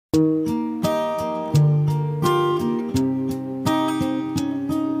The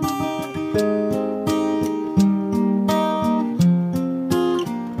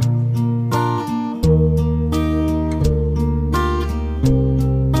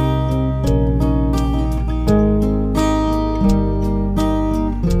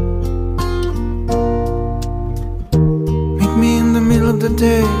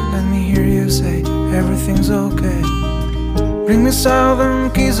day, let me hear you say everything's okay. Bring me southern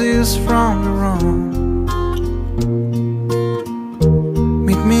kisses from the room.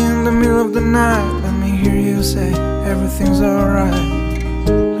 Meet me in the middle of the night, let me hear you say everything's alright.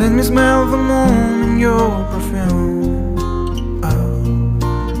 Let me smell the moon in your perfume.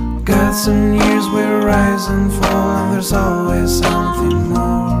 Oh, got some years we rise and fall, and there's always something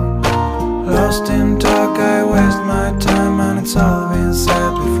more. Lost in talk, I waste my time, and it's all been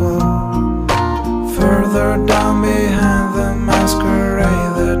said before. Further down behind the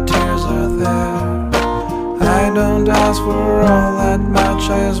masquerade, the tears are there. I don't ask for all that much,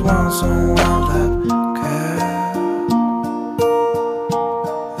 I just want someone that cares.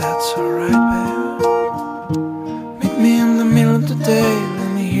 That's alright, babe. Meet me in the middle of the day,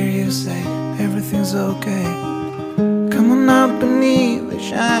 let me hear you say everything's okay. Come on up beneath the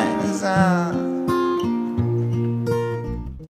shining sun.